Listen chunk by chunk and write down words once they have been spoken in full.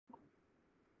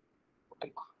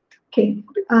Okay,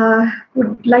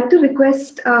 would like to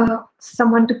request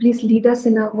someone to please lead us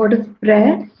in a word of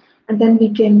prayer, and then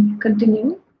we can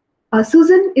continue.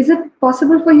 Susan, is it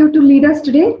possible for you to lead us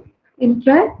today in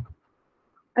prayer?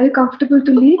 Are you comfortable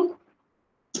to lead?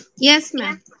 Yes,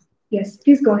 ma'am. Yes,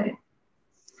 please go ahead.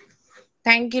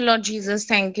 Thank you, Lord Jesus.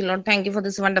 Thank you, Lord. Thank you for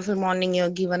this wonderful morning you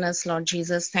have given us, Lord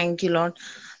Jesus. Thank you, Lord.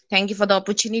 Thank you for the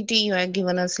opportunity you have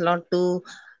given us, Lord, to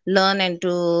learn and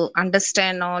to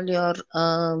understand all your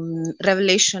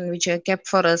revelation which you have kept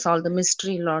for us, all the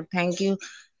mystery, Lord. Thank you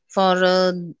for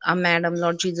our Madam,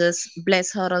 Lord Jesus.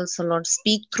 Bless her also, Lord.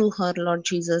 Speak through her, Lord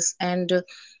Jesus, and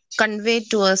convey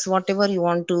to us whatever you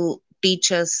want to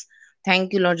teach us.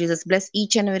 Thank you, Lord Jesus. Bless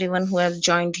each and everyone who have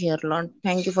joined here, Lord.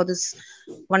 Thank you for this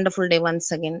wonderful day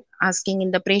once again. Asking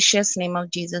in the precious name of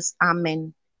Jesus.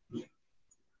 Amen.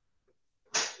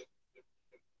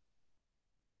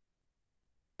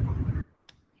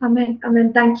 Amen.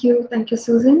 Amen. Thank you,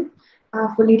 Susan,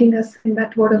 for leading us in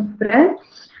that word of prayer.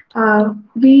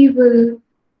 We will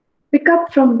pick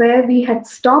up from where we had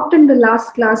stopped in the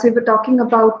last class. We were talking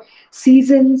about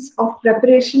seasons of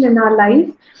preparation in our life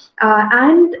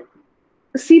and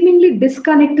seemingly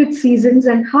disconnected seasons,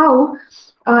 and how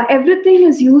everything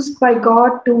is used by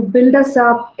God to build us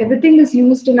up. Everything is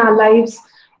used in our lives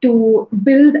to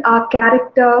build our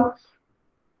character,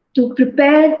 to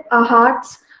prepare our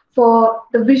hearts for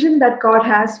the vision that God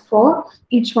has for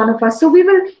each one of us. So we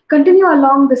will continue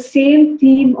along the same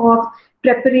theme of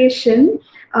preparation.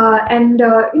 There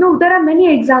are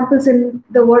many examples in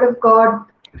the Word of God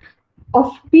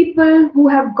of people who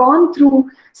have gone through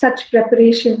such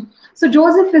preparation. So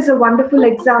Joseph is a wonderful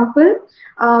example.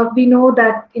 We know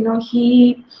that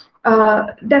he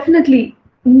definitely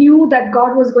knew that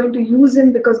God was going to use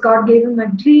him because God gave him a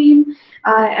dream,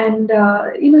 and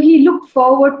he looked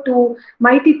forward to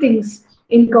mighty things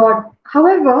in God.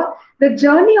 However, the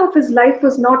journey of his life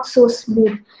was not so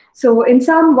smooth. So in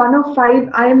Psalm 105,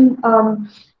 I am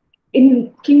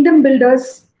in Kingdom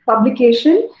Builders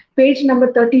publication, page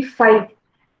number 35.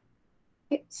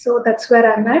 Okay, so that's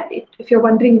where I'm at, if you're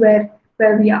wondering where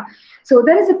we are. So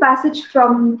there is a passage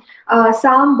from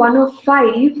Psalm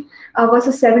 105,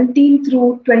 verses 17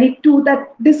 through 22,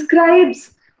 that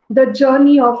describes the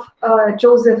journey of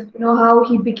Joseph, how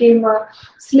he became a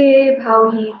slave,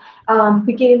 how he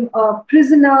became a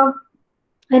prisoner,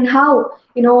 and how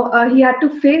he had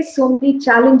to face so many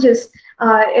challenges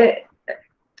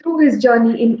through his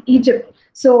journey in Egypt.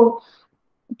 So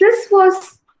this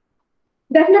was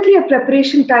definitely a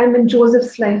preparation time in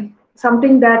Joseph's life,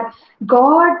 something that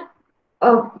God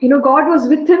was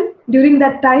with him during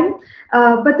that time.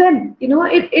 But then,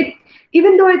 it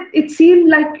even though it seemed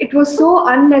like it was so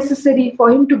unnecessary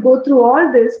for him to go through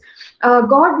all this,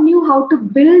 God knew how to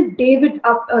build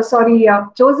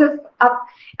Joseph up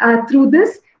through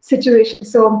this situation.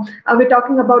 So we're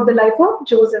talking about the life of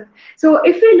Joseph. So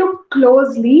if we look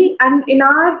closely, and in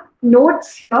our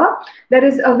notes here, there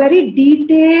is a very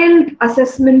detailed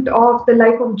assessment of the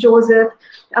life of Joseph,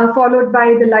 followed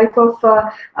by the life of,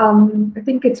 I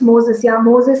think it's Moses,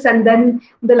 and then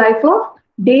the life of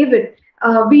David.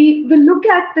 We will look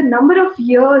at the number of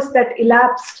years that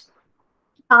elapsed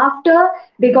after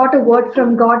they got a word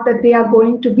from God that they are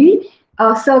going to be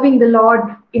serving the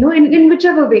Lord, in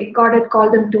whichever way God had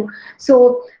called them to.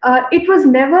 So it was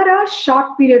never a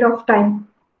short period of time.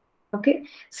 Okay,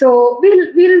 so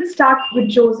we'll start with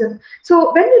Joseph.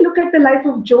 So when we look at the life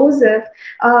of Joseph,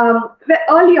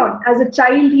 early on as a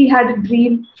child, he had a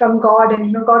dream from God,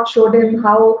 and God showed him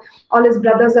how all his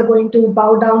brothers are going to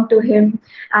bow down to him,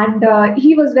 and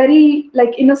he was very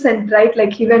innocent, right?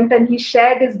 Like he went and he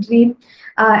shared his dream,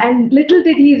 and little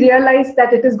did he realize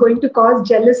that it is going to cause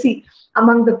jealousy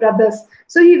among the brothers.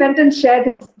 So he went and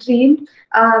shared his dream,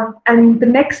 and the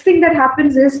next thing that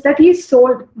happens is that he's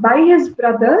sold by his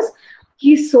brothers.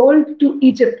 He's sold to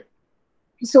Egypt.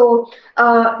 So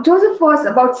Joseph was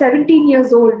about 17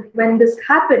 years old when this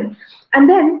happened. And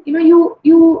then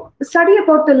you study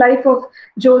about the life of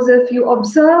Joseph. You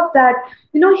observe that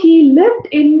he lived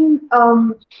in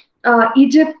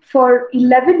Egypt for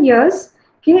 11 years.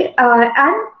 Okay,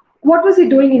 and what was he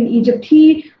doing in Egypt?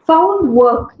 He found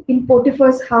work in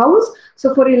Potiphar's house.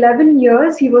 So for 11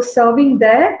 years, he was serving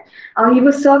there. He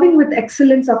was serving with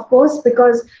excellence, of course,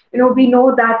 because we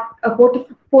know that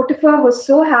Potiphar was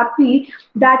so happy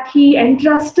that he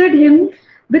entrusted him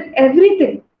with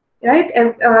everything, right?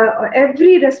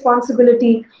 Every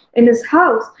responsibility in his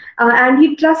house, and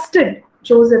he trusted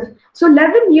Joseph. So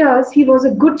 11 years, he was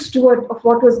a good steward of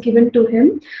what was given to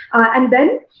him, and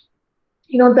then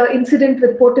the incident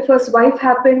with Potiphar's wife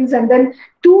happens, and then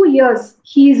 2 years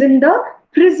he's in the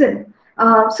prison.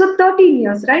 So 13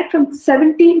 years, right? From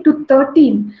 17 to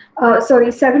 13,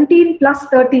 17 plus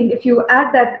 13, if you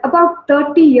add that, about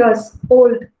 30 years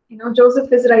old,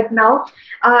 Joseph is right now.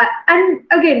 And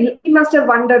again, he must have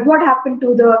wondered what happened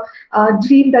to the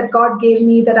dream that God gave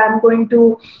me, that I'm going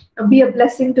to be a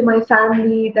blessing to my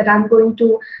family, that I'm going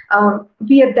to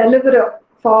be a deliverer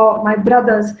for my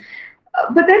brothers.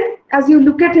 But then, as you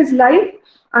look at his life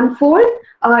unfold,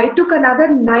 it took another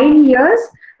 9 years.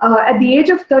 At the age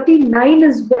of 39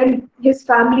 is when his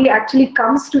family actually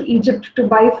comes to Egypt to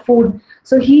buy food.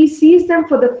 So he sees them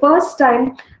for the first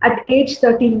time at age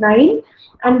 39,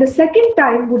 and the second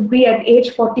time would be at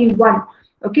age 41.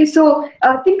 Okay, so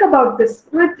think about this.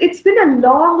 It's been a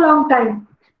long, long time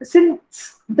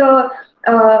since the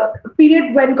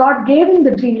period when God gave him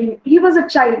the dream. He was a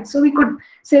child, so we could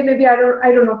say maybe I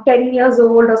don't know, 10 years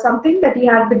old or something that he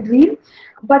had the dream.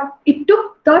 But it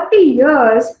took 30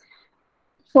 years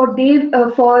for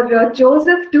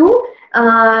Joseph to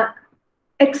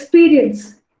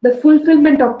experience the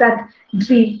fulfillment of that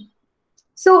dream.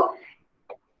 So,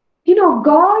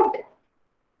 God.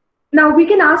 Now we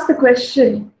can ask the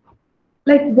question,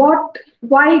 like,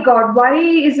 why God? Why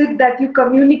is it that you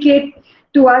communicate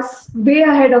to us way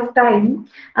ahead of time,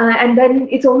 and then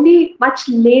it's only much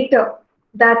later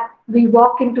that we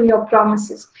walk into your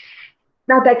promises?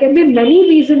 Now, there can be many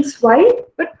reasons why,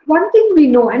 but one thing we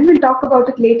know, and we'll talk about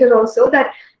it later also,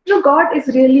 that God is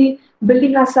really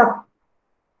building us up,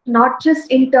 not just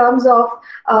in terms of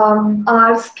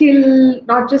our skill,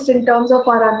 not just in terms of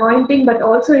our anointing, but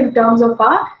also in terms of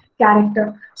our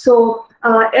character. So,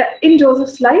 in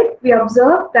Joseph's life, we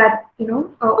observe that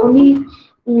only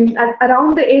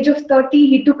around the age of 30,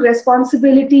 he took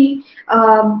responsibility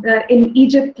in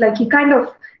Egypt. Like, he kind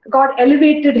of, God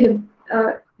elevated him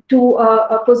to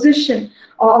a position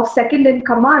of second in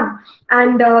command,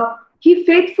 and he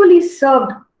faithfully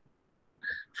served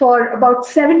for about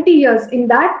 70 years in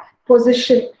that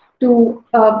position to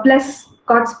bless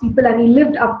God's people, and he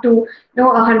lived up to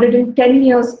 110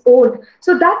 years old.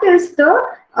 So that is the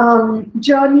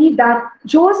journey that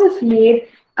Joseph made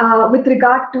with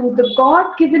regard to the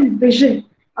God-given vision,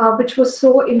 which was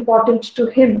so important to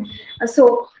him.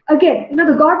 So again,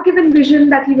 the God-given vision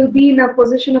that he will be in a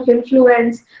position of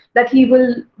influence, that he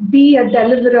will be a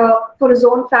deliverer for his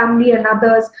own family and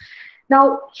others.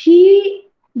 Now, he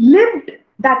lived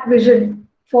that vision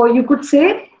for, you could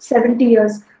say, 70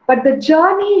 years. But the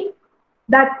journey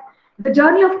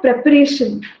of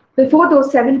preparation before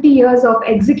those 70 years of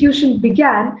execution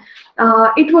began,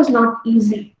 it was not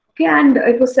easy. Okay, and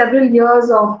it was several years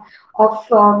of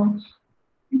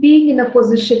being in a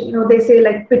position. They say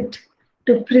like pit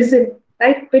to prison,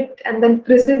 right? Pit and then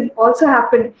prison also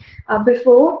happened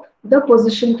before the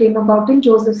position came about in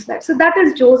Joseph's life. So that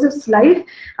is Joseph's life,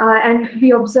 and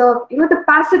we observe, the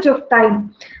passage of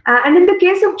time. And in the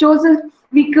case of Joseph,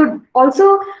 we could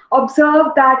also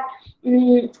observe that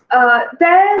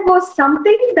there was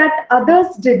something that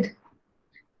others did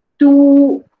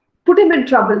to put him in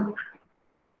trouble.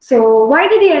 So why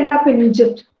did he end up in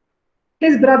Egypt?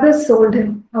 His brothers sold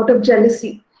him out of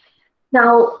jealousy.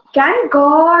 Now, can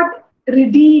God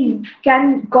redeem?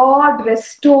 Can God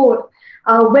restore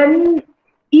when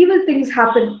evil things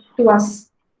happen to us?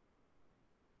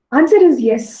 Answer is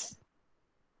yes.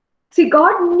 See,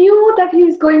 God knew that he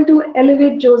is going to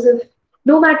elevate Joseph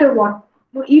no matter what.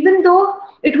 Even though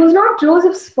it was not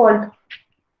Joseph's fault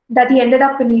that he ended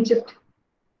up in Egypt.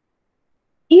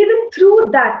 Even through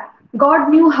that, God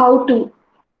knew how to,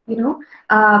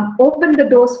 open the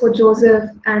doors for Joseph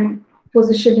and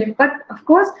position him. But of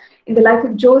course, in the life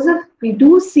of Joseph, we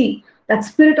do see that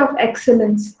spirit of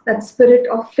excellence, that spirit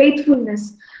of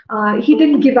faithfulness. He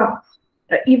didn't give up,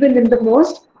 even in the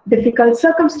most difficult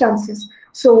circumstances.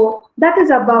 So that is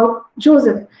about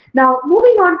Joseph. Now,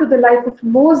 moving on to the life of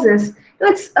Moses,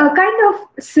 it's kind of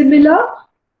similar,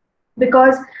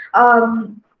 because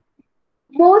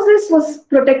Moses was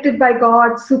protected by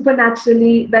God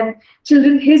supernaturally when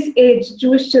children his age,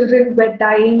 Jewish children, were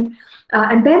dying.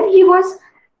 And then he was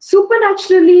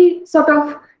supernaturally sort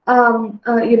of,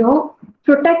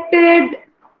 protected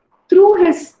through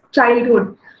his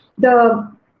childhood.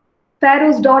 The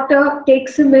Pharaoh's daughter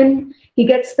takes him in. He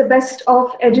gets the best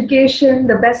of education,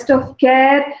 the best of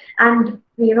care, and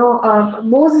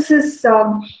Moses's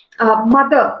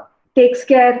mother takes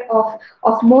care of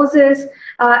Moses,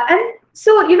 and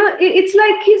so it's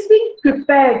like he's being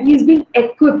prepared, he's being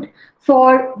equipped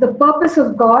for the purpose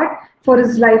of God for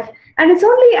his life. And it's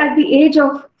only at the age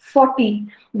of 40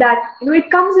 that it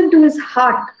comes into his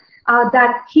heart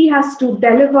that he has to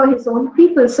deliver his own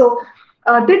people. So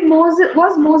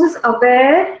was Moses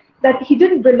aware that he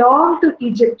didn't belong to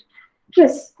Egypt?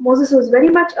 Yes, Moses was very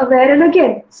much aware. And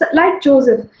again, like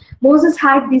Joseph, Moses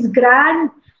had these grand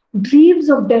dreams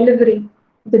of delivering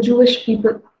the Jewish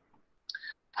people.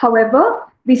 However,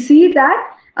 we see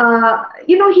that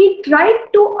he tried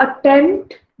to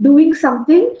attempt doing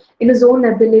something in his own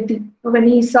ability. When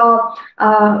he saw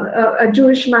a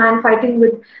Jewish man fighting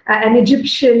with an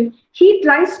Egyptian, he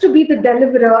tries to be the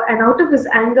deliverer, and out of his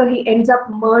anger, he ends up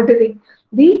murdering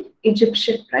the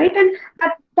Egyptian, right? And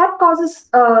that causes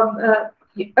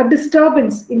a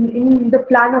disturbance in the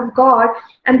plan of God.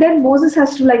 And then Moses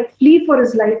has to like flee for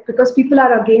his life because people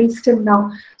are against him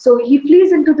now. So he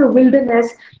flees into the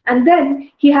wilderness, and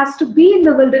then he has to be in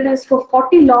the wilderness for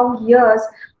 40 long years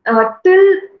till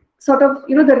sort of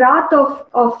the wrath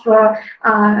of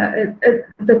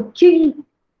the king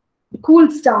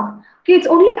cools down. Okay, it's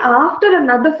only after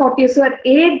another 40 years, so at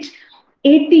age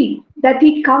 80, that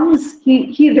he comes,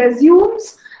 he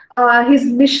resumes his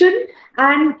mission,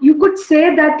 and you could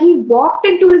say that he walked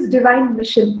into his divine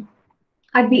mission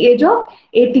at the age of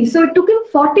 80. So it took him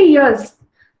 40 years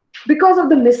because of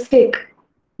the mistake.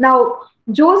 Now,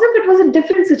 Joseph, it was a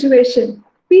different situation.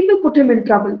 People put him in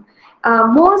trouble.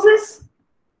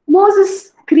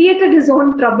 Moses created his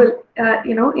own trouble,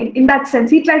 in that sense.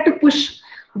 He tried to push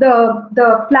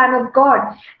the plan of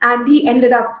God, and he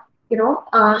ended up,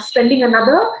 spending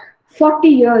another 40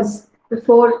 years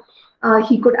before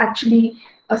he could actually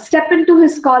step into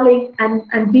his calling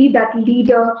and be that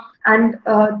leader and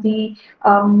the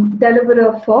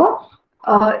deliverer for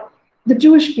the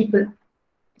Jewish people.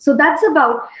 So that's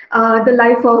about the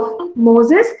life of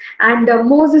Moses. And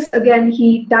Moses, again,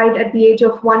 he died at the age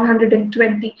of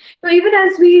 120. So even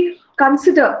as we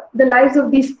consider the lives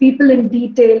of these people in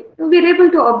detail, we're able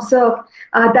to observe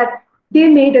that they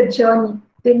made a journey.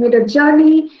 They made a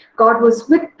journey. God was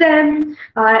with them.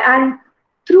 And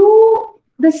through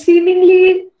the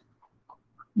seemingly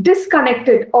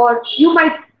disconnected, or you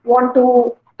might want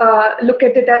to look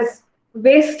at it as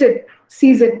wasted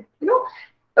season,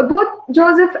 both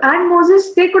Joseph and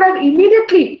Moses, they could have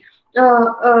immediately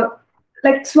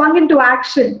like swung into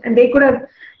action, and they could have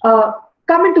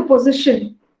come into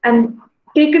position and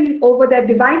taken over their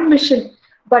divine mission,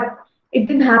 but it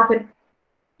didn't happen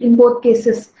in both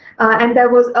cases. And there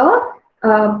was a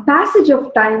passage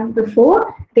of time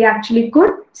before they actually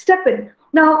could step in.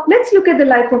 Now, let's look at the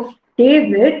life of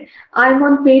David. I'm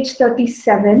on page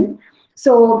 37.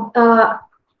 So,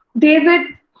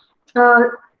 David,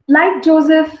 like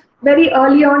Joseph, very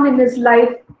early on in his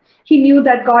life, he knew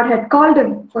that God had called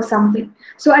him for something.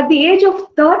 So, at the age of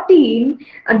 13,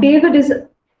 David is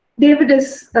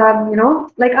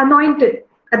like anointed.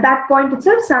 At that point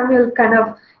itself, Samuel kind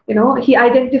of, he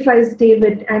identifies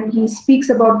David and he speaks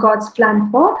about God's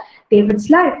plan for David's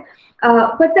life.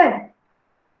 But then,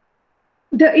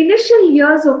 the initial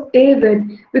years of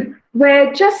David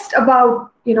were just about,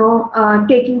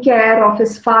 taking care of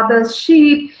his father's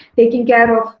sheep, taking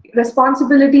care of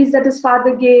responsibilities that his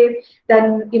father gave.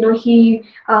 Then, he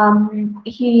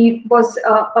was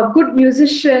a good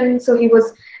musician, so he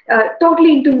was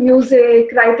totally into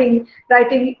music, writing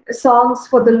songs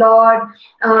for the Lord.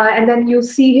 And then you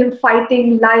see him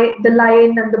fighting the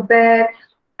lion and the bear.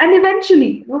 And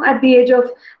eventually, at the age of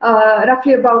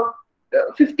roughly about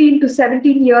 15 to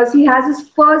 17 years, he has his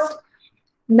first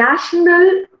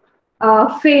national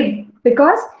fame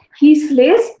because he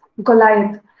slays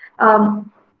Goliath.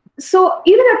 So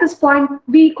even at this point,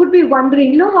 we could be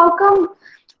wondering, how come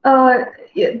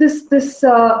this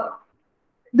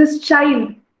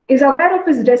child is aware of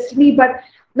his destiny, but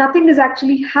nothing is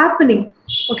actually happening.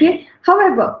 Okay.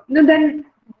 However, then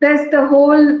there's the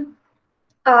whole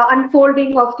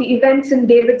unfolding of the events in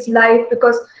David's life,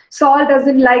 because Saul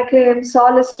doesn't like him.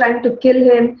 Saul is trying to kill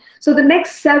him. So the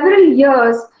next several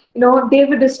years,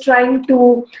 David is trying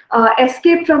to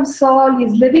escape from Saul.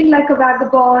 He's living like a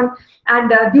vagabond.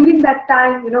 And during that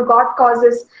time, God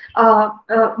causes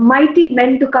mighty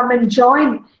men to come and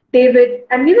join David.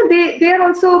 And, they are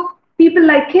also people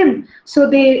like him. So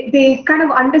they kind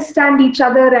of understand each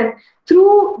other. And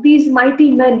through these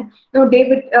mighty men,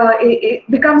 David it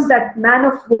becomes that man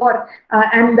of war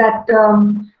and that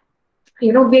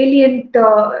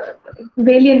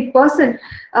valiant person.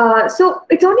 So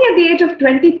it's only at the age of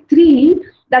 23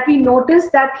 that we notice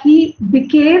that he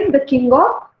became the king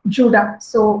of Judah.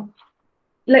 So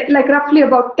like roughly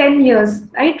about 10 years,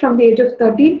 right? From the age of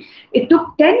 13, it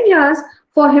took 10 years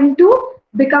for him to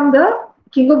become the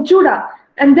king of Judah.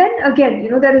 And then again,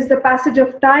 there is the passage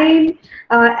of time,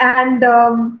 and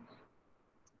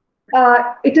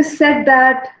it is said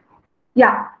that,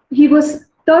 he was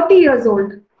 30 years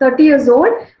old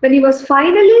when he was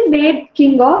finally made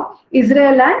king of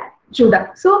Israel and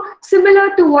Judah. So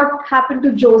similar to what happened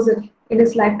to Joseph in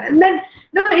his life. And then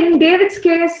in David's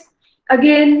case,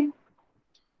 again,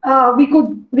 we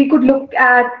could look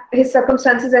at his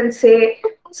circumstances and say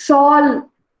Saul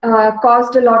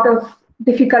caused a lot of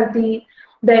difficulty.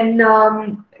 Then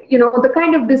the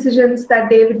kind of decisions that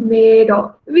David made,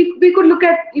 or we could look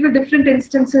at different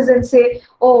instances and say,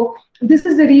 oh, this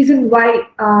is the reason why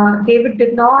David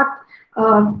did not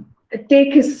uh,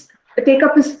 take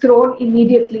up his throne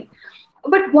immediately.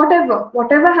 But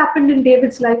whatever happened in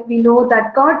David's life, we know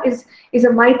that God is a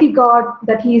mighty God,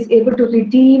 that He is able to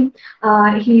redeem,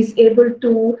 He is able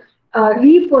to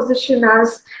reposition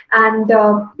us, and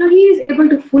He is able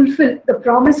to fulfill the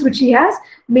promise which He has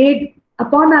made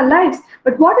upon our lives.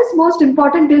 But what is most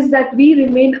important is that we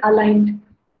remain aligned,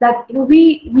 that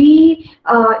we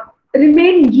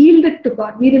remain yielded to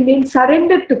God, we remain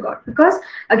surrendered to God. Because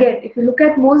again, if you look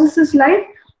at Moses' life,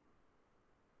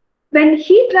 when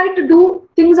he tried to do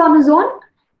things on his own,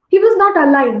 he was not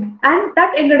aligned, and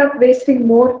that ended up wasting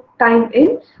more time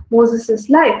in Moses'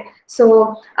 life.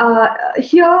 So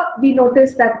here we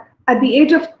notice that at the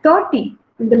age of 30,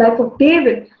 in the life of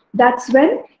David, that's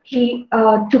when he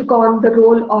took on the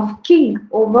role of king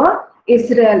over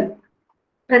Israel.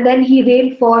 And then he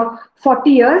reigned for 40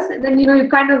 years. And then, you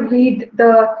kind of read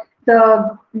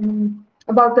about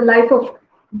the life of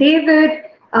David.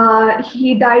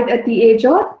 He died at the age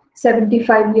of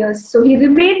 75 years. So he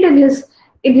remained in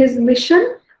his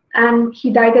mission, and he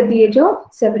died at the age of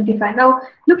 75. Now,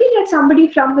 looking at somebody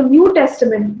from the New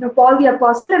Testament, Paul the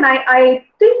Apostle, and I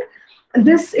think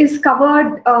this is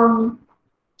covered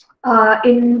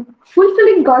in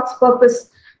fulfilling God's purpose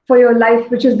for your life,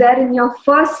 which is there in your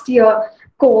first year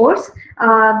course.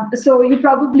 So you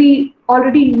probably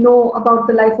already know about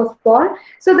the life of Paul.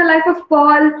 So the life of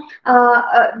Paul,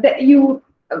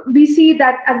 we see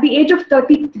that at the age of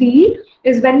 33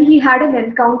 is when he had an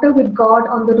encounter with God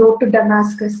on the road to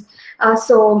Damascus.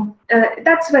 So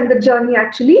that's when the journey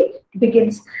actually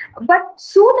begins. But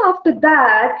soon after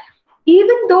that,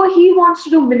 even though he wants to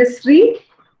do ministry,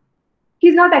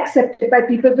 he's not accepted by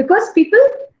people, because people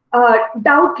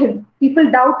doubt him. People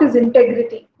doubt his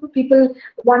integrity. People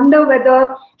wonder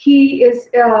whether he is,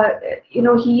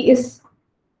 he is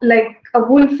like a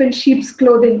wolf in sheep's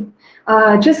clothing,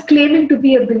 just claiming to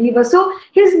be a believer. So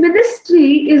his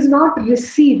ministry is not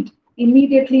received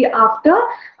immediately after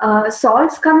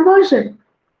Saul's conversion.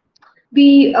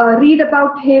 We read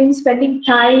about him spending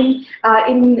time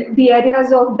in the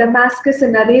areas of Damascus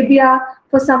and Arabia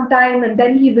for some time, and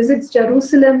then he visits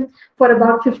Jerusalem for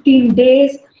about 15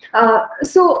 days.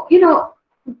 So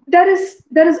there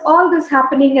is all this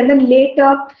happening, and then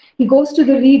later he goes to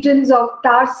the regions of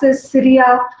Tarsus,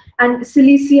 Syria, and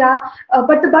Cilicia.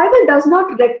 But the Bible does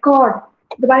not record.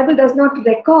 The Bible does not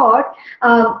record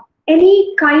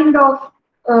any kind of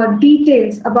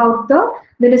details about the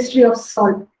ministry of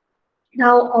Saul.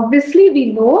 Now, obviously,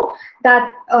 we know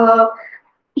that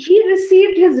he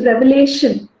received his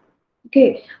revelation.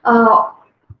 Okay, a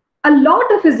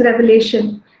lot of his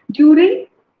revelation during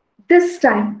this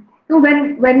time,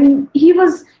 when he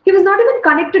was not even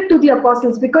connected to the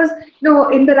apostles, because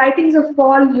in the writings of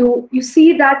Paul, you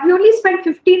see that he only spent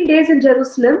 15 days in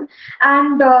Jerusalem,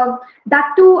 and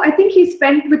that too, I think he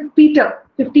spent with Peter.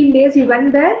 15 days he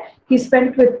went there. He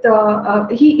spent with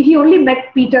he only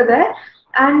met Peter there,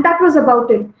 and that was about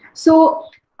it. So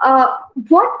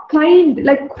who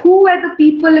were the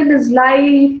people in his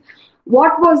life?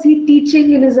 What was he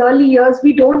teaching in his early years?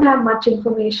 We don't have much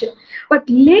information. But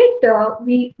later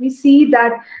we see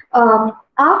that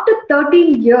after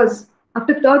 13 years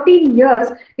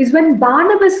is when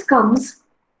Barnabas comes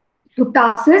to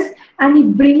Tarsus, and he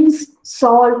brings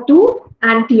Saul to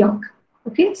Antioch.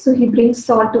 Okay, so he brings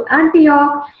Saul to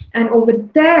Antioch, and over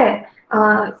there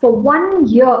for 1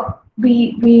 year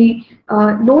we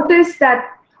notice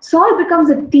that Saul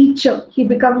becomes a teacher. He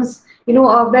becomes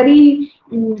a very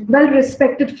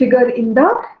well-respected figure in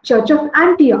the church of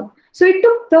Antioch. So it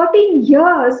took 13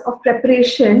 years of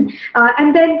preparation,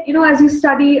 and then as you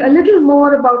study a little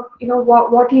more about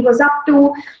what he was up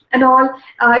to and all,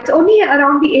 it's only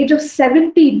around the age of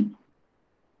 17,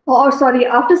 or sorry,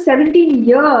 after 17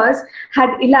 years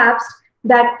had elapsed,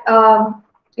 that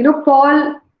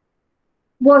Paul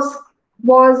was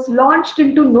launched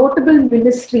into notable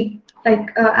ministry.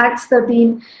 Like Acts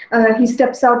 13, he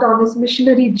steps out on his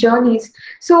missionary journeys.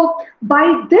 So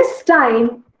by this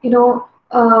time,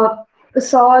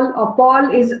 Saul or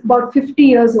Paul is about 50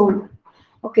 years old.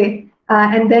 Okay,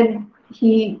 and then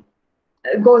he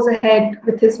goes ahead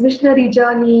with his missionary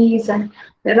journeys and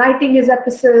writing his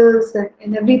epistles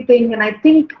and everything. And I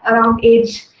think around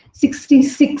age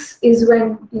 66 is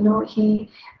when he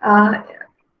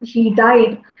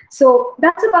died. So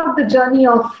that's about the journey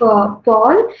of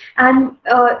Paul. And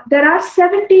there are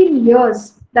 17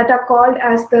 years that are called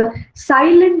as the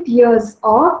silent years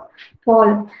of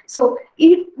Paul. So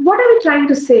what are we trying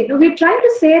to say? We're trying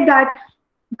to say that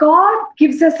God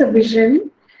gives us a vision,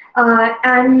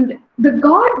 and the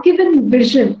God-given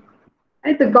vision,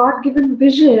 right? The God-given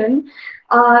vision,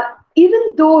 even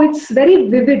though it's very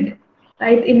vivid,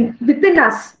 right, within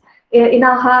us, in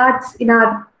our hearts, in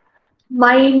our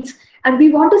minds, and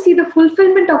we want to see the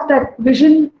fulfillment of that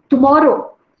vision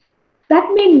tomorrow, that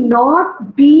may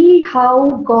not be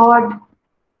how God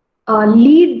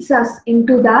leads us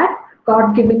into that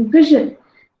God-given vision.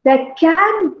 There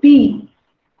can be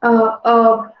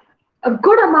a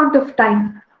good amount of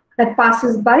time that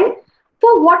passes by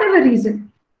for whatever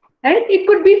reason, right? It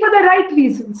could be for the right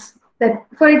reasons. That,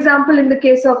 for example, in the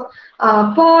case of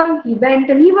Paul, he went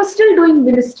and he was still doing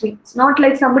ministry. It's not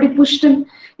like somebody pushed him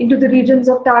into the regions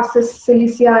of Tarsus,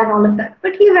 Cilicia, and all of that.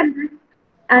 But he went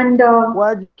and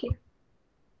okay.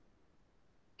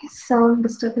 Sound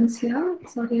disturbance here.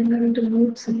 Sorry, I'm going to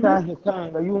move somewhere.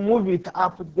 You move it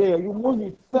up there. You move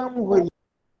it somewhere.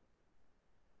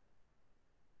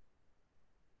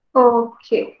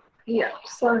 Okay. Yeah.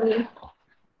 Sorry.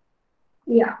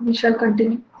 Yeah, we shall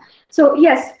continue. So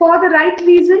yes, for the right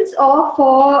reasons or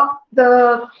for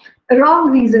the wrong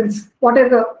reasons,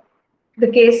 whatever the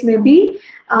case may be,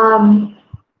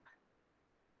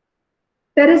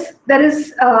 there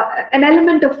is an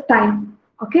element of time.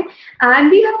 Okay, and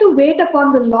we have to wait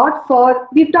upon the Lord for,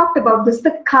 we've talked about this,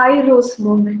 the Kairos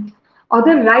moment, or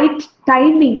the right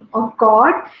timing of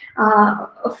God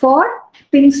for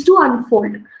things to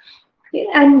unfold. Okay?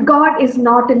 And God is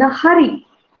not in a hurry.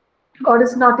 God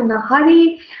is not in a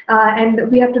hurry,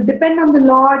 and we have to depend on the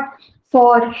Lord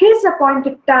for His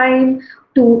appointed time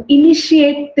to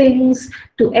initiate things,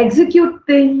 to execute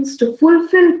things, to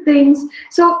fulfill things.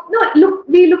 So,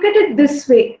 we look at it this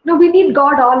way. No, we need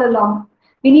God all along.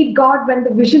 We need God when the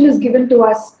vision is given to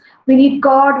us. We need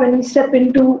God when we step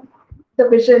into the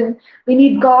vision. We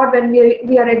need God when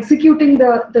we are executing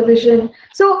the vision.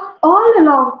 So all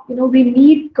along, we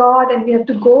need God, and we have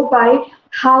to go by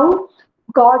how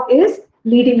God is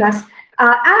leading us,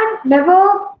 and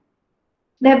never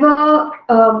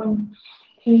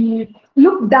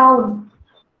look down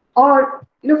or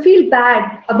feel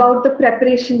bad about the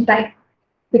preparation time,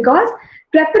 because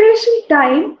preparation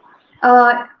time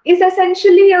is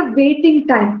essentially a waiting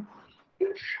time,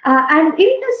 and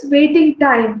in this waiting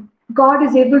time, God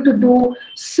is able to do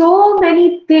so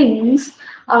many things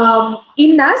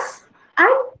in us,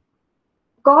 and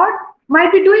God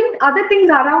might be doing other things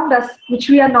around us which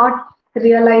we are not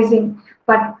realizing.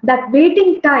 But that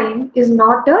waiting time is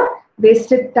not a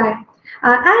wasted time.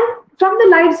 And from the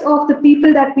lives of the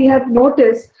people that we have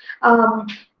noticed,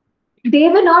 they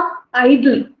were not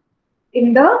idle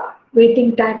in the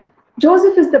waiting time.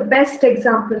 Joseph is the best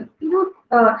example.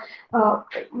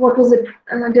 What was it?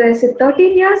 Did I say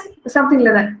 13 years? Something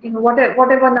like that.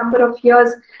 Whatever number of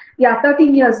years. Yeah,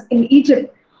 13 years in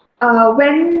Egypt.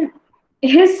 When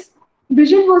his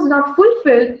vision was not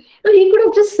fulfilled, he could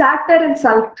have just sat there and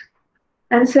sulked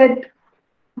and said,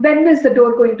 when is the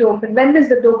door going to open? When is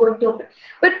the door going to open?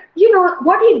 But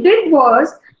what he did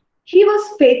was, he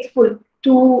was faithful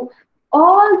to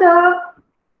all the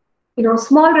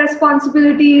small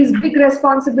responsibilities, big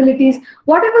responsibilities,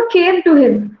 whatever came to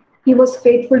him, he was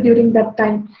faithful during that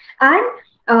time. And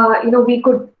we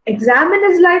could examine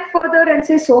his life further and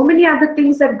say so many other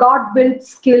things, that God built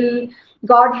skill,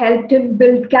 God helped him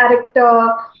build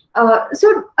character.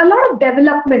 So a lot of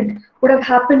development would have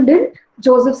happened in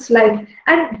Joseph's life.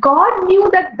 And God knew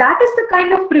that that is the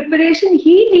kind of preparation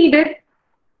he needed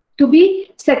to be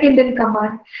second in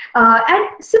command. And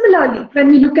similarly, when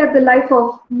we look at the life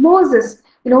of Moses,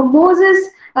 Moses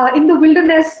in the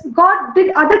wilderness, God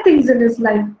did other things in his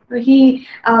life. He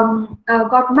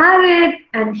got married,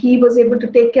 and he was able to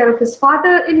take care of his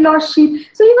father-in-law's sheep.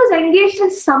 So he was engaged in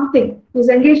something. He was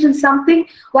engaged in something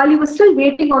while he was still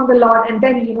waiting on the Lord. And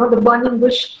then, the burning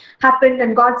bush happened,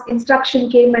 and God's instruction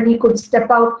came, and he could step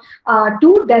out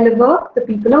to deliver the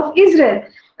people of Israel.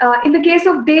 In the case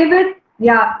of David,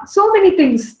 so many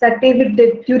things that David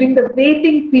did during the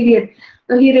waiting period.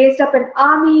 He raised up an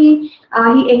army,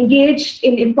 he engaged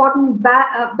in important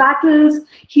battles,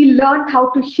 he learned how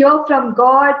to hear from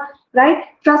God, right?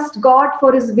 Trust God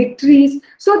for his victories.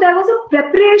 So there was a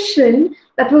preparation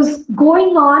that was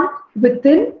going on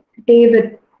within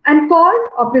David. And Paul,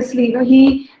 obviously,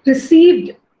 he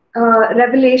received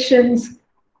revelations,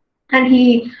 and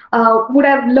he would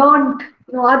have learned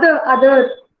other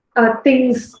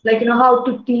things like, how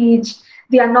to teach,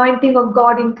 the anointing of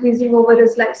God increasing over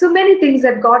his life. So many things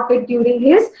that God did during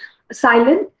his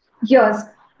silent years.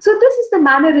 So this is the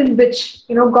manner in which,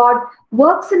 God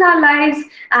works in our lives,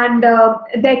 and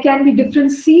there can be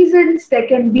different seasons, there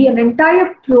can be an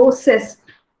entire process,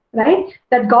 right,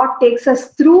 that God takes us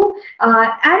through,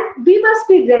 and we must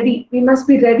be ready. We must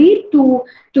be ready to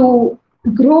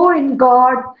grow in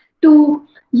God, to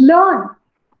learn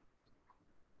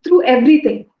through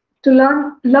everything, to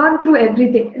learn through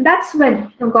everything. And that's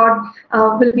when, God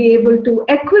will be able to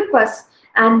equip us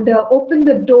and open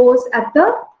the doors at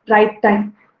the right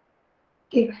time.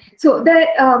 Okay. So there,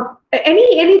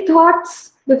 any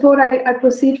thoughts before I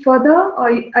proceed further? Or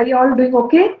are you all doing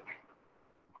okay?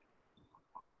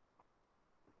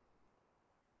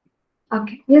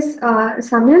 Okay. Yes,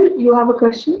 Samuel, you have a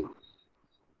question?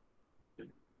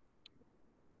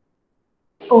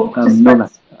 Oh, just No, one. ma'am.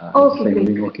 Okay, I'm great.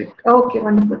 doing okay. Okay,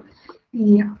 wonderful.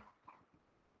 Yeah.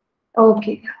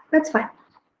 Okay, that's fine.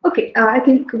 Okay, I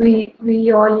think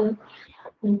we all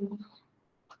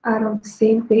are on the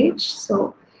same page,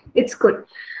 so it's good.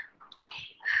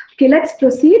 Okay, let's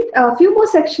proceed. A few more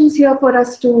sections here for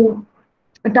us to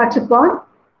touch upon.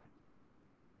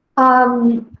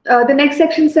 The next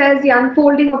section says the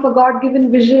unfolding of a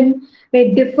God-given vision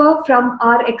may differ from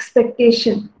our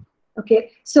expectation.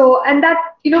 Okay, so and that,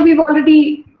 we've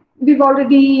already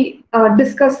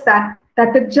discussed that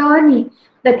the journey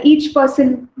that each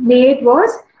person made was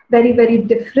very, very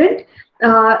different.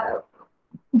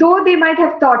 Though they might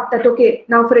have thought that, okay,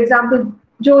 now for example,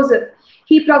 Joseph,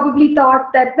 he probably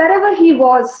thought that wherever he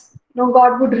was,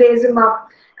 God would raise him up,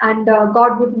 and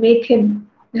God would make him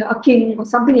a king or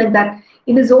something like that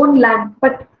in his own land.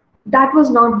 But that was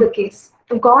not the case.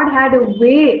 God had a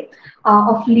way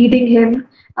of leading him,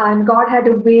 and God had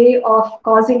a way of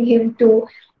causing him to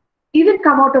even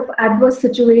come out of adverse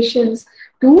situations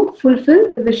to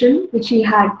fulfill the vision which he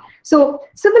had. So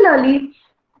similarly,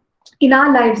 in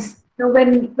our lives,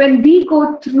 when we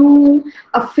go through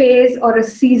a phase or a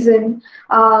season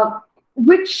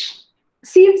which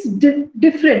seems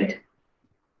different.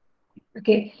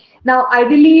 Okay, now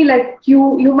ideally, like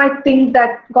you might think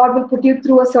that God will put you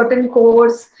through a certain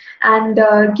course and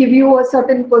give you a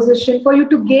certain position for you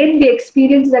to gain the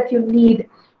experience that you need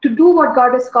to do what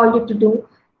God has called you to do.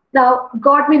 Now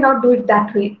God may not do it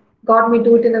that way. God may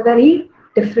do it in a very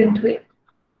different way.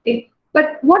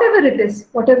 But whatever it is,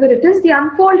 the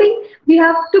unfolding, we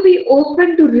have to be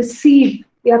open to receive.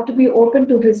 We have to be open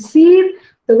to receive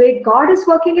the way God is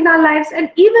working in our lives,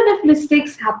 and even if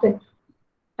mistakes happen,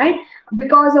 right,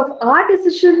 because of our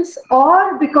decisions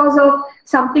or because of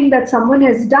something that someone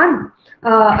has done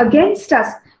against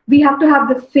us, we have to have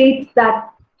the faith that,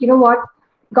 what,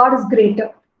 God is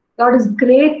greater. God is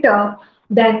greater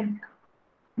than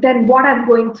what I'm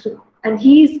going through. And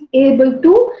He's able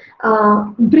to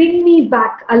bring me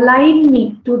back, align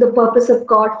me to the purpose of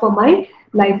God for my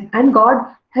life. And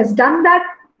God has done that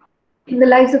in the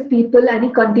lives of people, and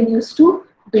He continues to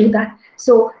do that.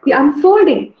 So the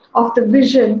unfolding of the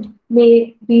vision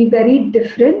may be very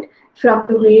different from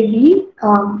the way we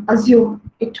assume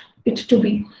it to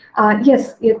be.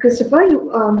 Yes, yeah, Christopher,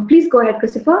 please go ahead,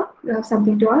 Christopher. You have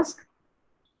something to ask?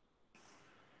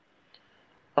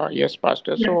 Yes,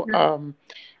 Pastor. So,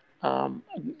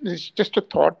 it's just a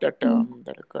thought that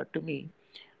that occurred to me.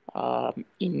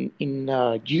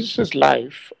 In Jesus'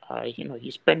 life,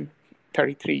 he spent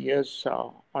 33 years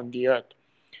on the earth,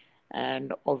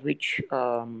 and of which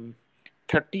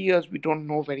 30 years we don't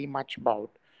know very much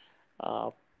about.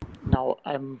 Now,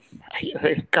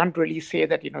 I can't really say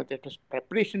that that was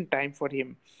preparation time for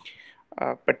him,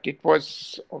 but it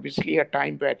was obviously a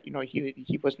time where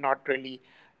he was not really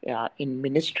in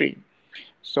ministry.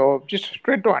 So just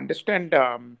trying to understand,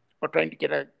 or trying to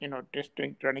get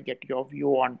trying to get your view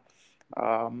on,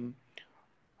 um,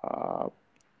 uh,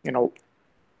 you know,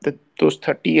 those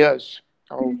 30 years.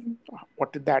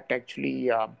 What did that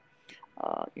actually, uh,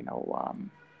 you know,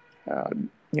 um,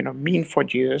 mean for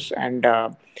Jesus? And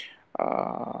uh,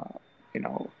 you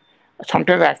know,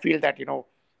 sometimes I feel that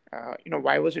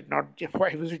why was it not?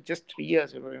 Why was it just 3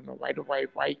 years? Why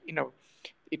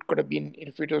it could have been,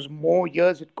 if it was more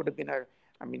years, it could have been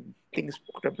things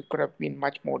could have been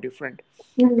much more different.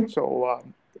 So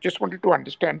just wanted to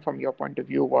understand from your point of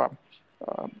view,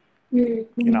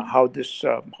 how this,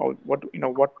 how what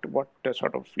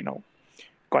sort of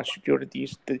constituted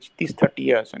these 30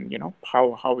 years, and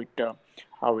how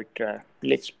it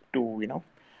relates to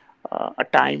a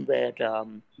time where uh,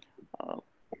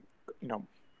 you know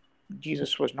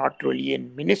Jesus was not really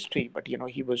in ministry, but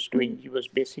he was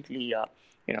basically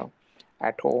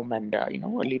at home and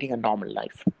leading a normal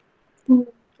life.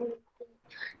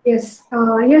 Yes,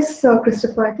 yes,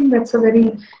 Christopher. I think that's a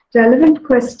very relevant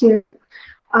question.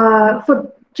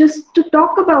 For just to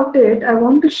talk about it, I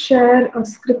want to share a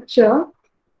scripture.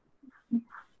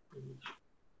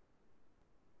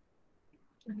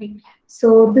 Okay.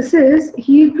 So this is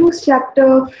Hebrews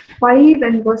chapter 5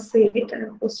 and verse 8.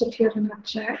 I'll post it here in the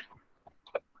chat.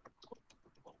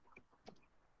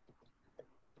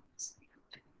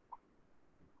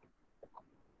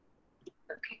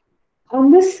 Okay.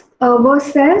 On this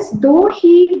verse says, though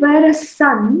he were a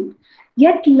son,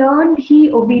 yet learned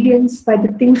he obedience by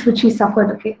the things which he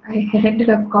suffered. Okay, I ended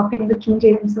up copying the King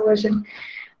James version.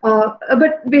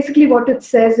 But basically what it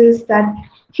says is that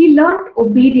he learned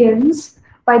obedience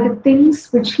by the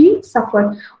things which he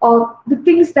suffered or the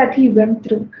things that he went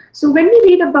through. So when we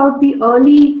read about the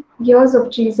early years of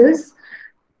Jesus,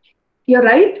 you're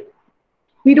right,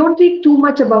 we don't read too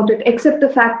much about it except the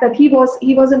fact that he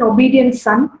was an obedient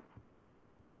son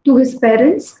to his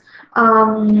parents,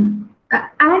 and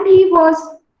he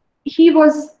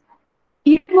was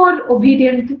even more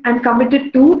obedient and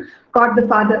committed to God the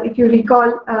Father. If you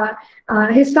recall,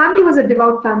 his family was a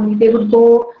devout family. They would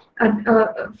go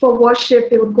for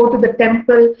worship. They would go to the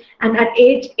temple, and at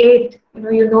age 8,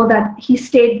 you know that he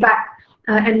stayed back,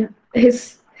 and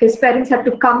his parents had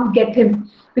to come get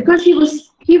him because he was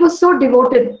so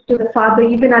devoted to the Father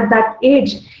even at that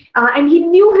age, and he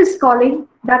knew his calling.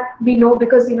 That we know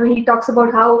because he talks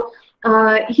about how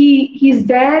he's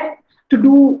there to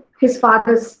do his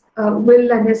Father's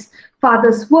will and his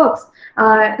Father's works.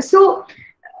 So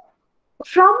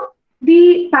from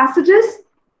the passages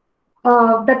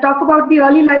that talk about the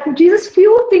early life of Jesus,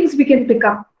 few things we can pick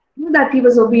up. That he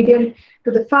was obedient to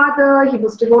the Father, he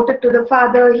was devoted to the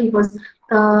Father, he was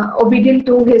obedient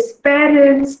to his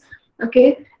parents.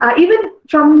 Okay, even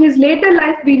from his later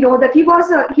life, we know that he was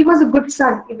a good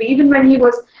son. Even when he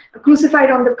was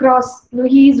crucified on the cross,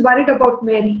 he's worried about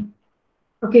Mary.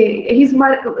 Okay,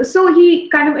 so he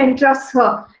kind of entrusts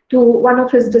her to one of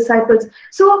his disciples.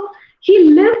 So he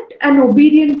lived an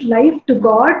obedient life to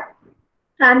God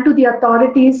and to the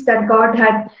authorities that God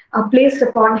had placed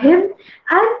upon him,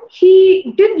 and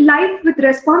he did life with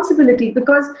responsibility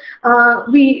because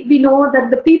we know that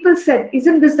the people said,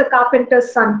 "Isn't this the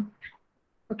carpenter's son?"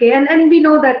 Okay, and we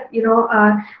know that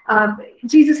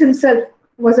Jesus himself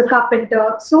was a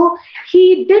carpenter, so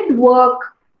he did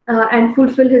work and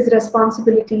fulfill his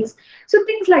responsibilities. So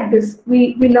things like this,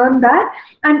 we learn that,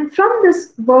 and from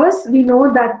this verse we know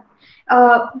that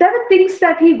there were things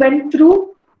that he went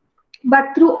through,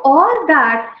 but through all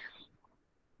that,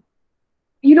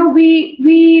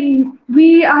 we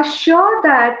are sure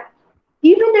that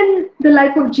even in the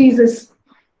life of Jesus,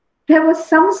 there was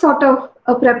some sort of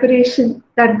a preparation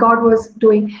that God was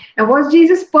doing. And was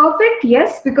Jesus perfect?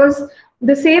 Yes, because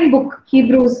the same book,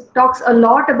 Hebrews, talks a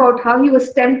lot about how he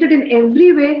was tempted in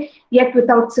every way, yet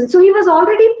without sin. So he was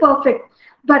already perfect.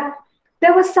 But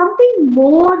there was something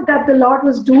more that the Lord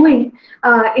was doing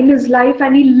in his life,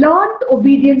 and he learned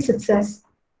obedience, it says.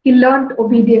 He learned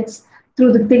obedience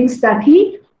through the things that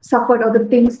he suffered or the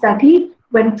things that he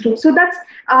went through. So that's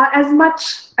as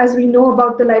much as we know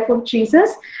about the life of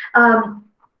Jesus.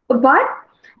 But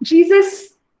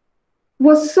Jesus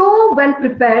was so well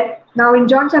prepared. Now in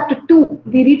John chapter 2,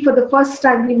 we read for the first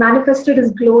time he manifested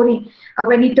his glory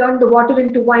when he turned the water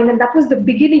into wine, and that was the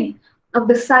beginning of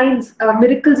the signs,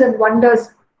 miracles and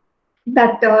wonders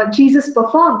that Jesus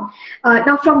performed.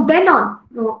 Now from then on,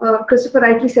 Christopher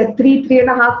rightly said,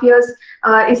 3.5 years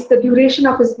is the duration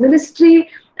of his ministry,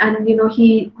 and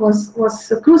he was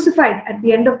crucified at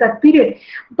the end of that period.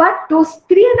 But those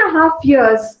 3.5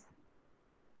 years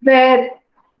where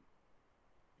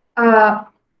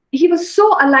he was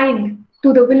so aligned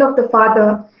to the will of the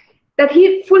Father that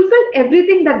he fulfilled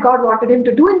everything that God wanted him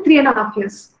to do in 3.5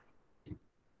 years.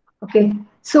 Okay,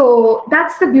 so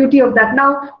that's the beauty of that.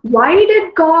 Now, why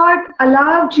did God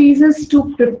allow Jesus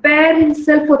to prepare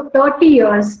himself for 30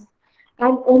 years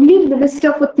and only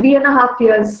minister for 3.5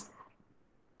 years?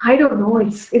 I don't know.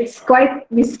 It's quite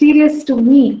mysterious to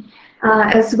me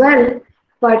as well.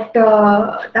 But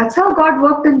that's how God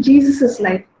worked in Jesus's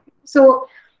life. So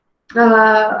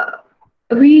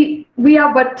we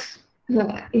are but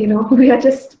we are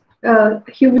just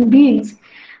human beings.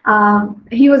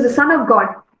 He was the Son of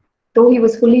God, though he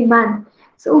was fully man.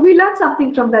 So we learned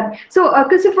something from that. So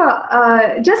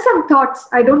Christopher, just some thoughts.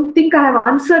 I don't think I have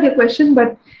answered your question,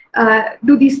 but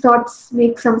do these thoughts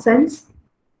make some sense?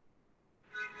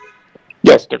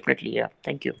 Yes, definitely. Yeah.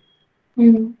 Thank you.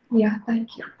 Yeah,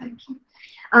 thank you.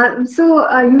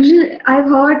 Usually I've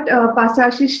heard Pastor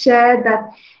Ashish share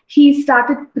that he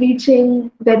started preaching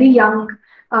very young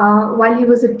while he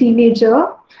was a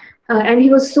teenager. And he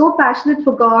was so passionate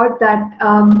for God that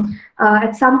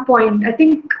at some point, I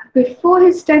think before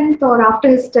his 10th or after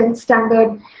his 10th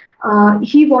standard,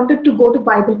 he wanted to go to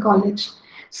Bible college.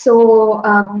 So,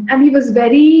 and he was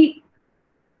very,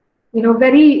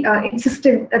 very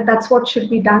insistent that that's what should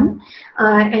be done.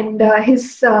 And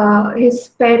his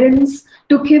parents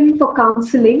took him for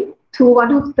counseling to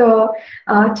one of the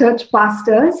church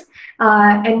pastors,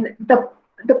 and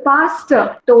the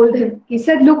pastor told him, he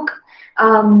said, look,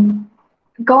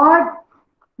 God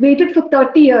waited for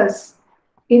 30 years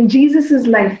in Jesus's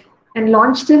life and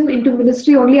launched him into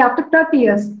ministry only after 30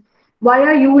 years. Why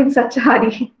are you in such a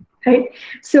hurry? Right?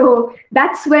 So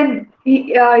that's when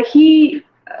he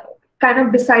kind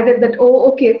of decided that,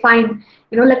 oh, okay, fine,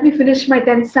 let me finish my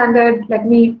 10th standard, let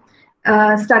me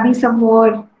study some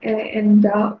more, and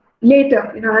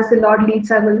later, as the Lord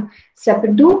leads, I will step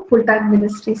into full-time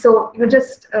ministry. So,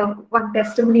 just one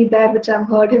testimony there, which I've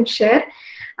heard him share.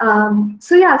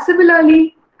 So yeah,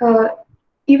 similarly,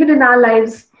 even in our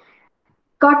lives,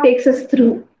 God takes us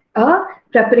through a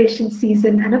preparation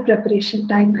season and a preparation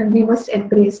time, and we must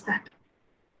embrace that.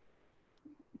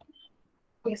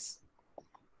 Yes.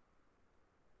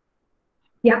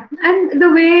 Yeah, and the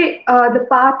way the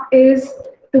path is,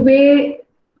 the way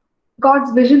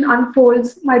God's vision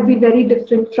unfolds might be very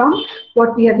different from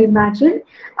what we have imagined.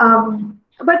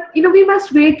 But we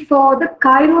must wait for the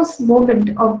Kairos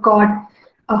moment of God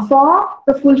for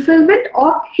the fulfillment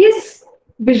of His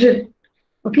vision.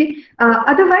 Okay.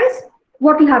 Otherwise,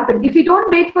 what will happen if we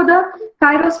don't wait for the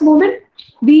Kairos moment?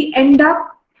 We end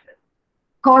up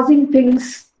causing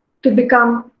things to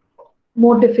become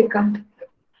more difficult.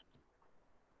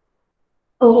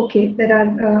 Oh, okay. There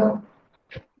are.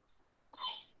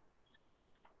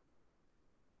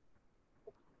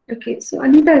 Okay, so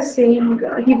Anita is saying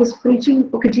he was preaching.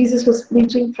 Okay, Jesus was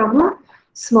preaching from a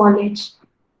small age.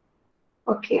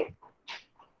 Okay.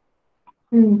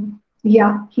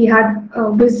 Yeah, he had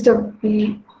wisdom.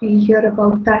 We hear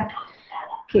about that.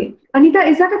 Okay, Anita,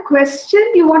 is that a question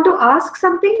you want to ask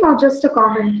something or just a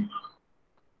comment?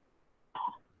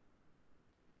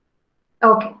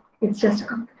 Okay, it's just a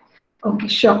comment. Okay,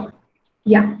 sure.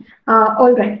 Yeah.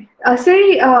 All right.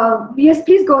 Yes,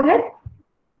 please go ahead.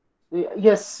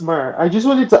 Yes, Mar. I just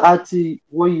wanted to add to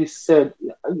what you said.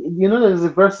 There's a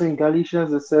verse in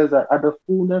Galatians that says that at the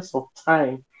fullness of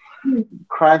time,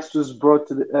 Christ was brought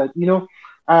to the earth.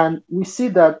 And we see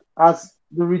that as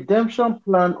the redemption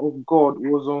plan of God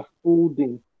was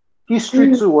unfolding,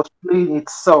 history too was playing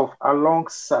itself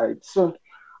alongside. So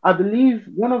I believe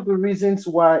one of the reasons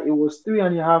why it was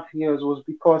 3.5 years was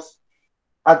because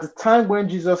at the time when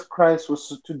Jesus Christ was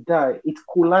to die, it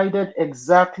collided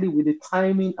exactly with the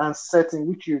timing and setting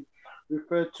which you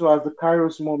referred to as the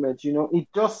Kairos moment. It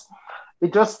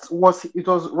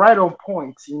was right on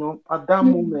point. At that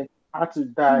moment, had to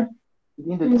die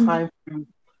within the time frame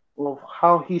of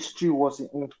how history was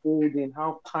unfolding,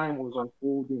 how time was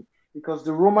unfolding, because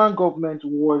the Roman government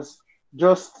was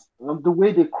just the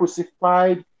way they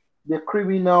crucified the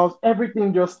criminals,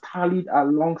 everything just tallied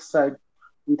alongside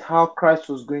with how Christ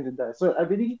was going to die. So I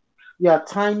believe, the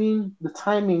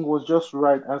timing was just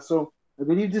right. And so I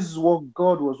believe this is what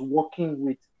God was working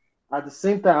with. At the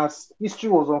same time as history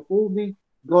was unfolding,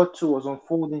 God too was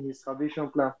unfolding his salvation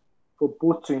plan for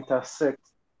both to intersect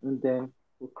and then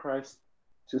for Christ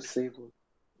to save us.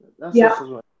 That's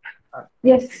also what.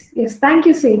 Yes. Thank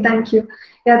you, Say. Thank you.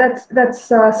 Yeah, that's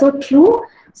so true.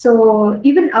 So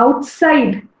even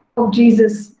outside of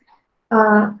Jesus,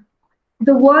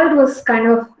 the world was kind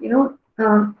of,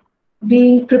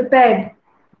 being prepared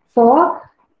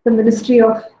for the ministry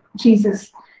of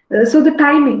Jesus. So the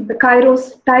timing, the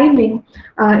Kairos timing,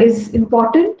 is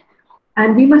important,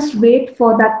 and we must wait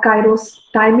for that Kairos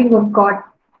timing of God.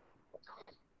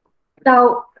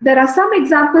 Now, there are some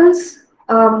examples.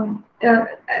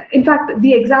 In fact,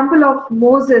 the example of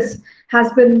Moses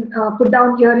has been put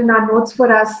down here in our notes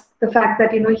for us. The fact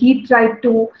that he tried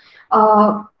to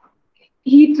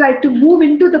move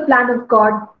into the plan of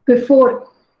God before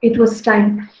it was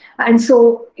time, and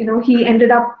so he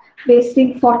ended up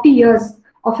wasting 40 years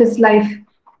of his life.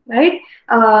 Right.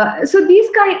 So these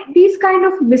kind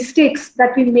of mistakes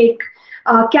that we make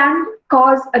can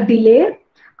cause a delay.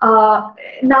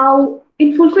 Now,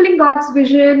 in fulfilling God's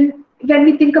vision, when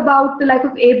we think about the life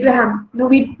of Abraham,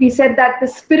 we said that the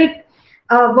spirit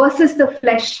versus the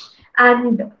flesh,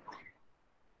 and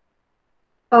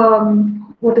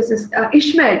what is this?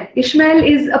 Ishmael. Ishmael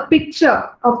is a picture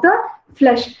of the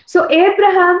flesh. So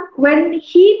Abraham, when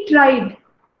he tried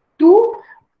to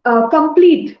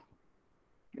complete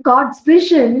God's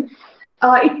vision,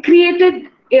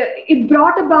 it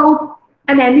brought about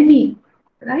an enemy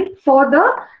right? For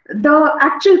the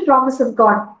actual promise of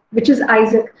God, which is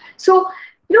Isaac. So,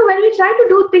 when we try to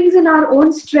do things in our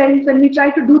own strength, when we try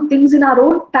to do things in our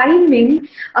own timing,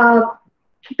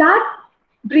 that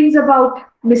brings about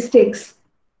mistakes.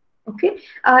 Okay,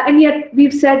 and yet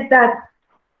we've said that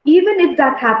even if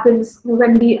that happens,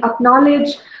 when we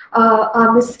acknowledge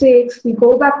our mistakes, we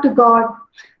go back to God.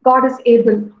 God is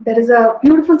able. There is a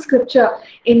beautiful scripture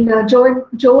in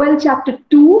Joel chapter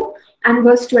 2 and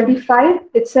verse 25.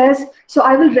 It says, "So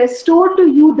I will restore to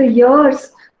you the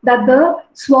years that the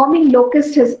swarming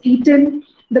locust has eaten,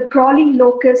 the crawling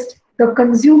locust, the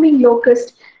consuming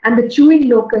locust, and the chewing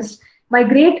locust, my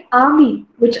great army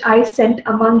which I sent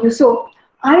among you." So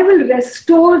I will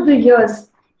restore the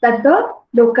years that the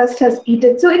locust has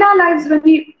eaten. So in our lives, when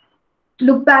we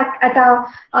look back at our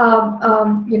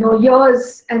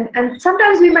years, and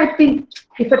sometimes we might think,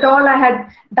 if at all I had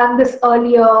done this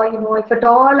earlier, if at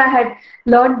all I had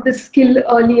learned this skill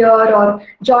earlier, or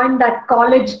joined that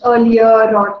college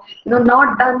earlier, or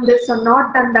not done this or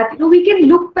not done that. We can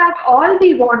look back all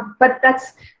we want, but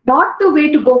that's not the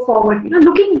way to go forward.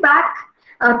 Looking back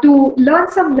to learn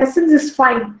some lessons is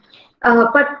fine,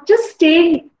 but just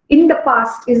staying in the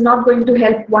past is not going to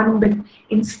help one bit.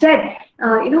 Instead,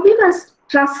 we must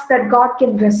trust that God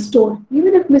can restore.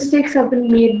 Even if mistakes have been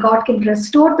made, God can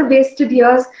restore the wasted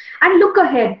years and look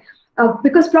ahead.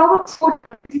 Because Proverbs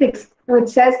 4:6, it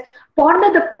says, "Ponder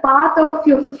the path of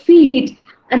your feet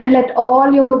and let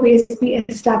all your ways be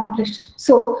established."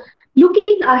 So,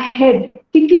 looking ahead,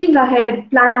 thinking ahead,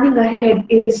 planning ahead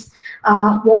is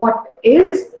what is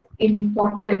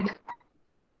important.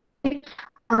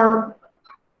 Um,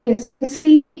 yes, I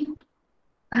see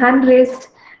hand raised.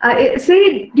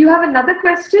 Say, do you have another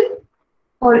question,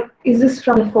 or is this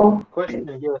from the phone?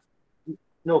 Question, yes.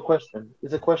 No question.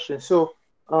 It's a question. So,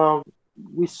 um,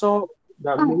 we saw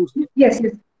that Moses, Yes,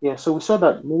 yes. yeah, so we saw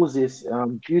that Moses,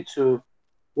 due to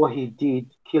what he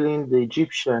did, killing the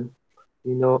Egyptian,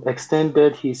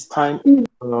 extended his time, Mm,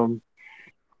 um,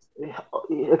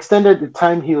 extended the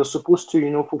time he was supposed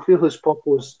to, fulfill his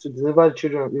purpose to deliver the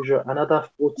children of Israel another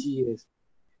 40 years.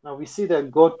 Now we see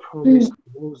that God promised mm,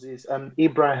 Moses and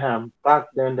Abraham back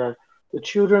then that the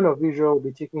children of Israel will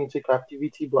be taken into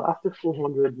captivity, but after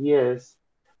 400 years,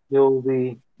 they will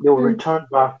mm, return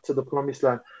back to the promised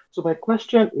land. So my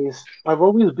question is, I've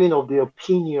always been of the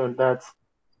opinion that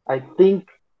I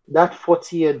think that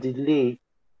 40-year delay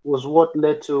was what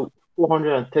led to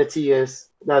 430 years.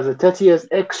 That's a 30 years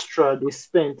extra they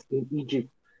spent in Egypt.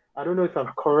 I don't know if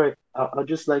I'm correct. I'd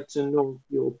just like to know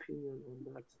your opinion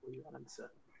on that or your answer.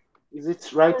 Is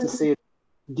it right to mm. say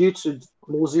due to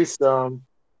Moses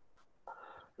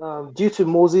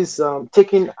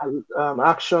taking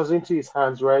actions into his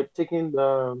hands, right?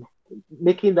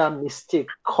 Making that mistake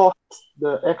cost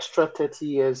the extra 30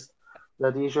 years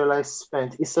that the Israelites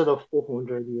spent instead of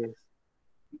 400 years.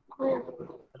 I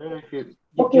don't know if you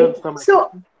Okay. understand my So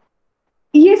question?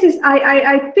 yes, yes,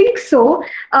 I think so.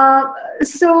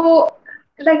 So,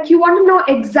 like, you want to know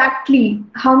exactly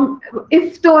how,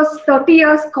 if those 30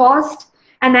 years cost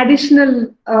an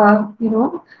additional,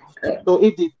 So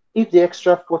if the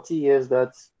extra 40 years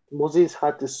that Moses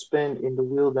had to spend in the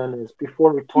wilderness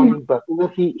before mm, returning back,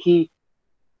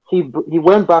 he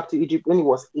went back to Egypt when he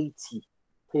was 80.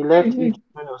 He left mm, Egypt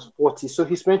when he was 40. So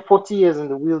he spent 40 years in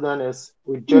the wilderness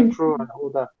with mm, Jethro and all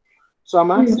that. So I'm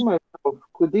mm, asking myself,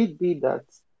 could it be that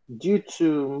due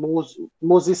to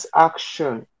Moses'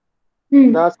 action,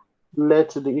 mm, that led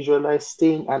to the Israelites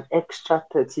staying an extra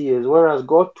 30 years, whereas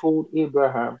God told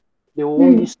Abraham they will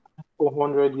only mm, spend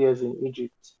 400 years in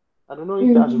Egypt? I don't know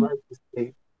if that's mm. right to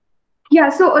say. Yeah,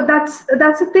 so that's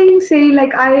the thing. Say,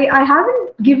 like, I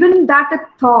haven't given that a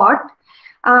thought.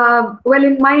 Well,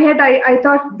 in my head, I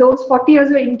thought those 40 years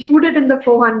were included in the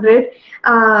 400,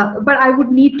 but I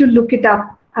would need to look it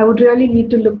up. I would really need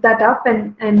to look that up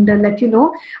and let you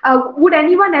know. Would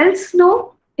anyone else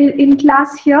know in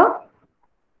class here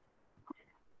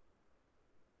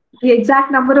the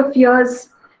exact number of years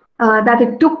that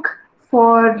it took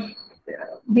for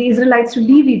the Israelites to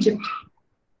leave Egypt?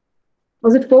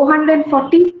 Was it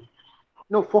 440?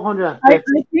 No, I 430.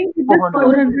 think it is 400.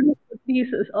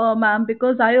 450, ma'am,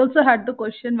 because I also had the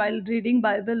question while reading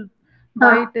Bible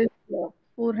why Ah, it is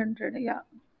 400. Yeah,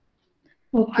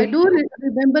 I okay. do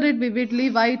remember it vividly.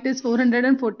 Why it is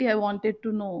 440, I wanted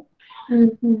to know.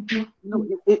 No,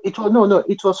 it was no, no.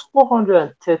 It was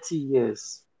 430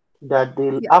 years that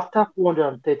Yeah. after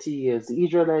 430 years, the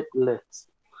Israelites left.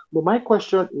 But my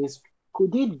question is,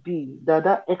 could it be that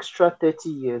that extra 30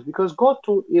 years, because God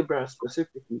told Abraham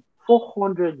specifically,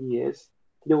 400 years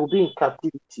they will be in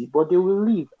captivity, but they will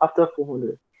leave after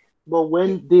 400. But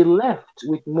when they left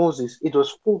with Moses, it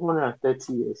was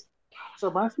 430 years. So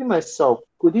I'm asking myself,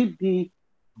 could it be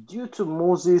due to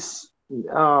Moses'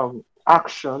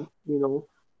 action,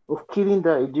 of killing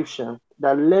the Egyptian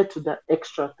that led to that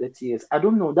extra 30 years? I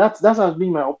don't know. That has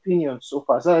been my opinion so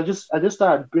far. So I just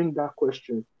thought I'd bring that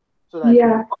question so that I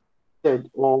can Yeah.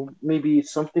 or maybe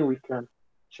it's something we can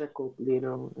check up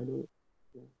later on.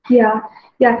 Yeah,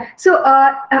 yeah. So,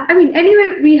 I mean,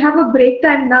 anyway, we have a break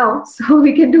time now, so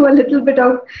we can do a little bit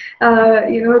of,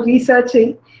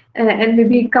 researching and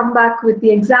maybe come back with the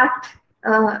exact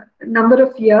number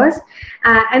of years.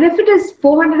 And if it is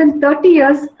 430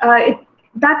 years,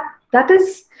 that that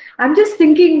is, I'm just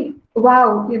thinking,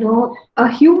 wow,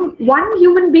 one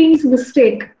human being's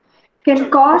mistake can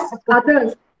cost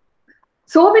others,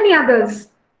 so many others,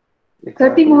 30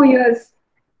 Exactly. more years.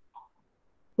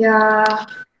 Yeah.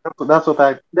 That's what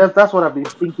I've been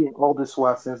thinking all this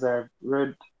while since I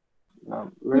read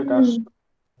that. Mm,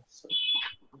 So,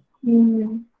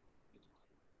 mm,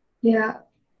 yeah,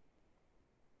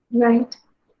 right.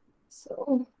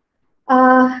 So,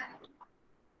 uh,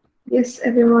 yes,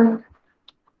 everyone.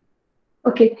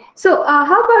 Okay. So,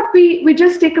 how about we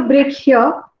just take a break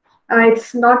here?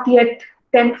 It's not yet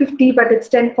 10:50, but it's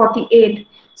 10:48.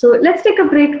 So let's take a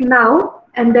break now,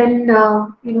 and then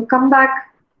come back,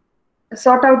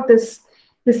 sort out this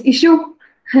issue,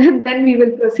 and then we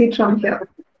will proceed from here.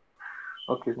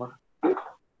 okay, ma.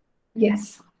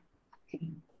 Yes.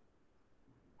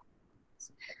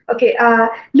 Okay,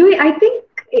 Louis, I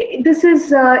think this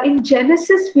is in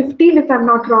Genesis 15, if I'm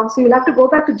not wrong. So you'll have to go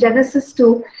back to Genesis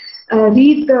to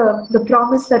read the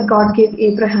promise that God gave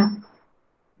Abraham.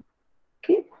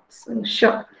 Okay, so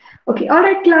sure. Okay, all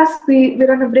right, class,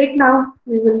 we're on a break now.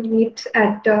 We will meet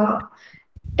at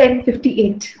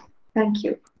 10:58. Thank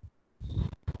you.